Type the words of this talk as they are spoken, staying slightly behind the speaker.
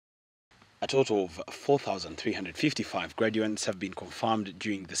A total of 4,355 graduates have been confirmed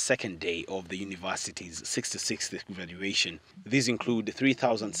during the second day of the university's 66th graduation. These include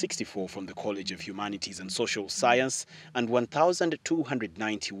 3,064 from the College of Humanities and Social Science and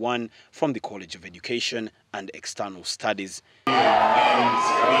 1,291 from the College of Education and External Studies.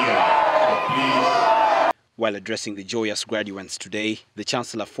 While addressing the joyous graduates today, the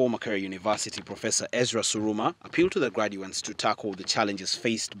Chancellor for Makerere University, Professor Ezra Suruma, appealed to the graduates to tackle the challenges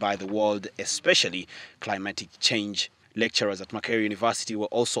faced by the world, especially climatic change. Lecturers at Makerere University were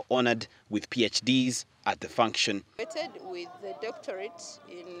also honored with PhDs at the function. With the doctorate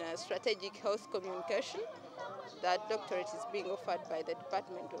in strategic health communication. That doctorate is being offered by the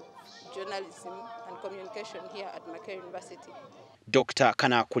Department of Journalism and Communication here at Makerere University. Dr.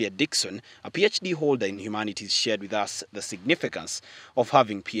 Kanakulia Dixon, a PhD holder in humanities, shared with us the significance of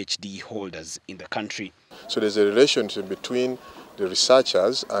having PhD holders in the country. So there's a relationship between the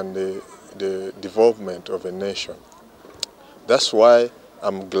researchers and the development of a nation. That's why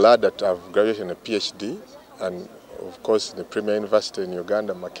I'm glad that I've graduated in a PhD, and of course the premier university in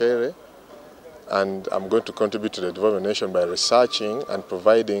Uganda, Makerere, and I'm going to contribute to the development of the nation by researching and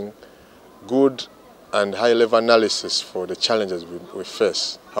providing good and high-level analysis for the challenges we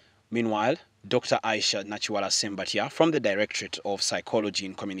face. Meanwhile, Dr. Aisha Nachiwala Sembatia from the Directorate of Psychology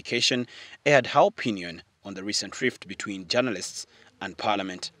and Communication aired her opinion on the recent rift between journalists and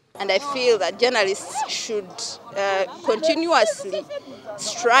Parliament. And I feel that journalists should continuously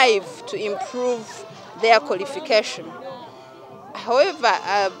strive to improve their qualification. However,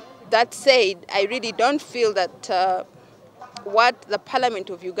 that said, I really don't feel that what the Parliament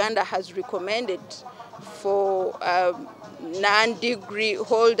of Uganda has recommended for non-degree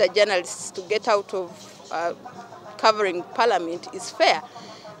holder journalists to get out of covering Parliament is fair.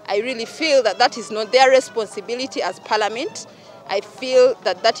 I really feel that that is not their responsibility as Parliament. I feel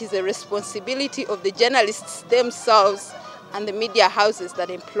that that is a responsibility of the journalists themselves and the media houses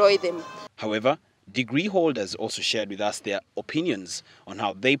that employ them. However, degree holders also shared with us their opinions on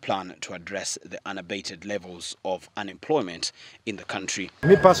how they plan to address the unabated levels of unemployment in the country.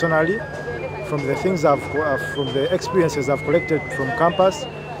 Me personally, from the things from the experiences I've collected from campus,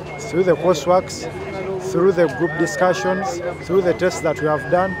 through the courseworks, through the group discussions, through the tests that we have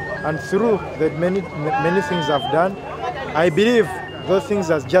done, and through the many things I've done, I believe those things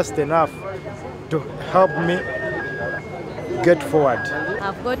are just enough to help me get forward.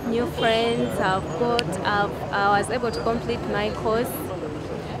 I've got new friends, I was able to complete my course,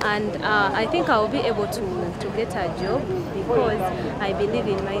 and I think I'll be able to get a job because I believe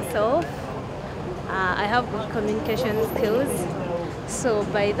in myself. I have good communication skills, so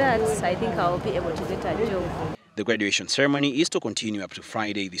by that I think I'll be able to get a job. The graduation ceremony is to continue up to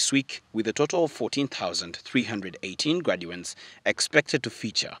Friday this week, with a total of 14,318 graduates expected to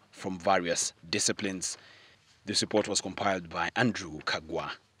feature from various disciplines. This report was compiled by Andrew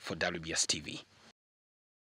Kagwa for WBS TV.